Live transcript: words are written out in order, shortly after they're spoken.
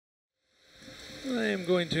I am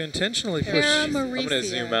going to intentionally push. I'm going to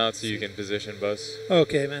zoom out so you can position both.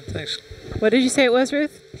 Okay, man, thanks. What did you say it was,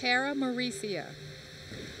 Ruth? Paramuricea.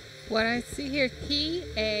 What I see here,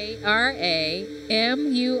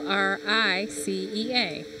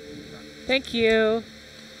 Paramuricea. Thank you.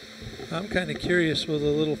 I'm kind of curious with the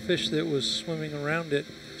little fish that was swimming around it,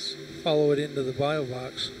 follow it into the bio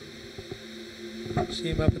box. See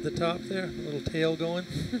him up at the top there, little tail going.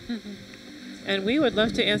 And we would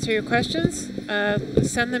love to answer your questions.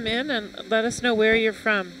 Send them in and let us know where you're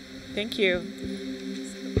from. Thank you.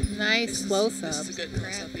 Nice close-up. This is a good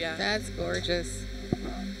close-up, yeah. That's gorgeous.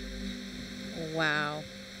 Wow.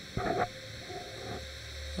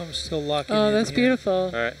 I'm still locking Oh, in that's here.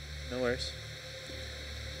 beautiful. All right, no worries.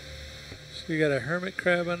 So you got a hermit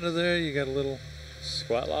crab under there. You got a little...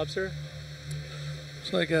 Squat lobster?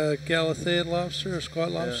 It's like a Galatheid lobster, a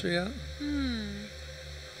squat lobster, yeah.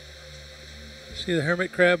 See the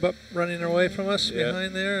hermit crab up running away from us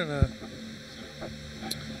behind there? And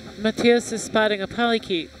Matthias is spotting a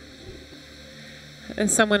polychaete. And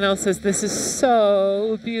someone else says, this is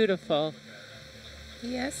so beautiful.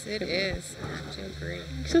 Yes, it is. I have to agree.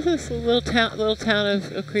 It's just this little town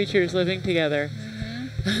of creatures living together.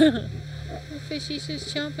 The fishy's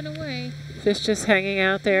just chomping away. Fish just hanging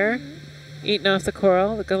out there, eating off the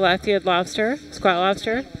coral. The Galatheid lobster, squat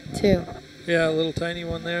lobster. 2. yeah, a little tiny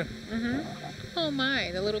one there. Oh my,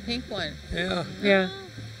 the little pink one. Yeah. Yeah.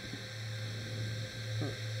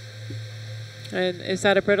 And is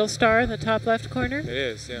that a brittle star in the top left corner? It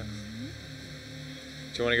is, yeah.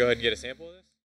 Do you want to go ahead and get a sample of this?